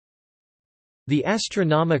The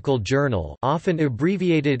Astronomical Journal, often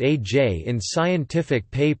abbreviated AJ in scientific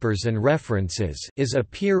papers and references, is a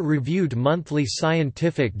peer-reviewed monthly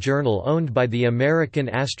scientific journal owned by the American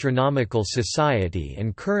Astronomical Society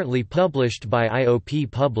and currently published by IOP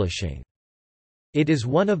Publishing. It is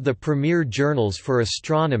one of the premier journals for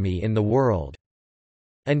astronomy in the world.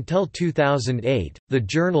 Until 2008, the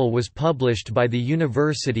journal was published by the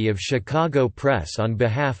University of Chicago Press on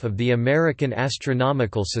behalf of the American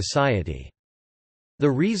Astronomical Society. The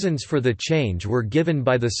reasons for the change were given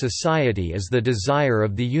by the Society as the desire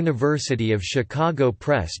of the University of Chicago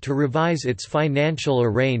Press to revise its financial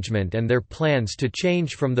arrangement and their plans to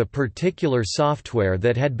change from the particular software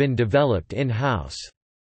that had been developed in-house.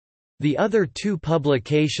 The other two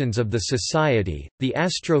publications of the Society, the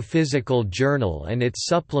Astrophysical Journal and its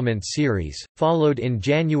supplement series, followed in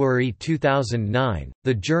January 2009.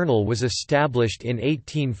 The journal was established in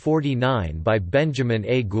 1849 by Benjamin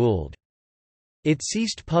A. Gould. It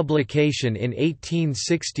ceased publication in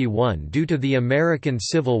 1861 due to the American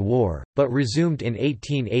Civil War, but resumed in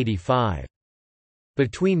 1885.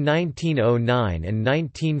 Between 1909 and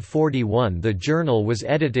 1941 the journal was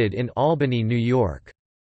edited in Albany, New York.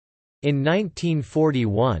 In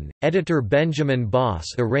 1941, editor Benjamin Boss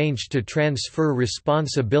arranged to transfer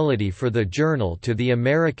responsibility for the journal to the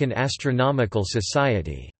American Astronomical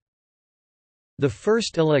Society. The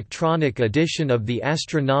first electronic edition of the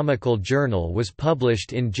Astronomical Journal was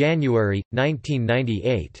published in January,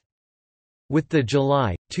 1998. With the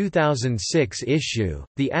July, 2006 issue,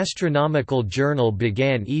 the Astronomical Journal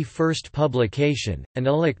began first publication, an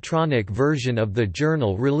electronic version of the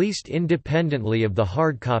journal released independently of the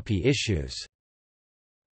hardcopy issues.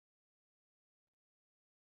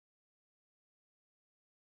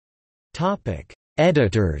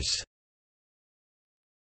 Editors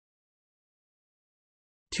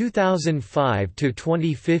 2005 to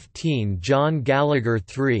 2015 John Gallagher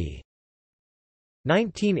III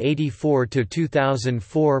 1984 to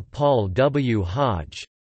 2004 Paul W. Hodge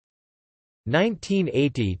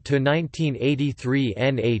 1980 to 1983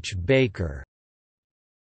 N. H. Baker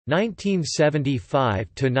 1975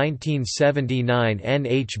 to 1979 N.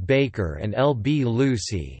 H. Baker and L. B.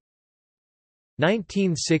 Lucy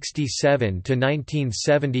 1967 to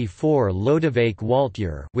 1974 Lodewijk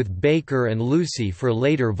Waltjer with Baker and Lucy for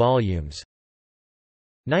later volumes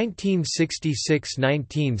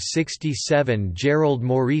 1966–1967 Gerald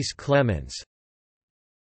Maurice Clemens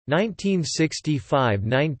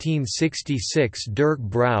 1965–1966 Dirk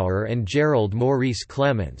Brouwer and Gerald Maurice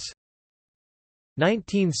Clemens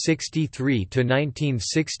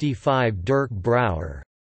 1963–1965 Dirk Brouwer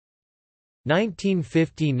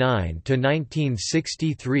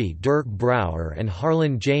 1959–1963 Dirk Brouwer and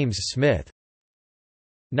Harlan James Smith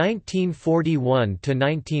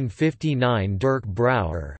 1941–1959 Dirk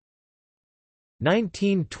Brouwer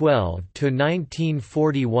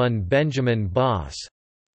 1912–1941 Benjamin Boss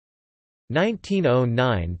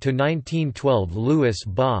 1909–1912 Louis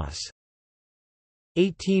Boss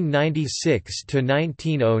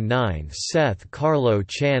 1896–1909 Seth Carlo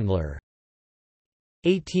Chandler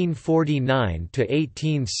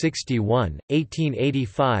 1849–1861,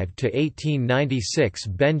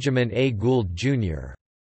 1885–1896 Benjamin A. Gould, Jr.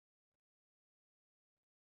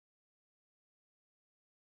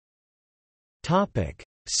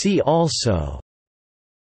 See also: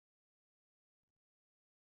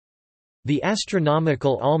 The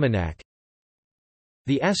Astronomical Almanac,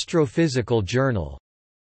 The Astrophysical Journal.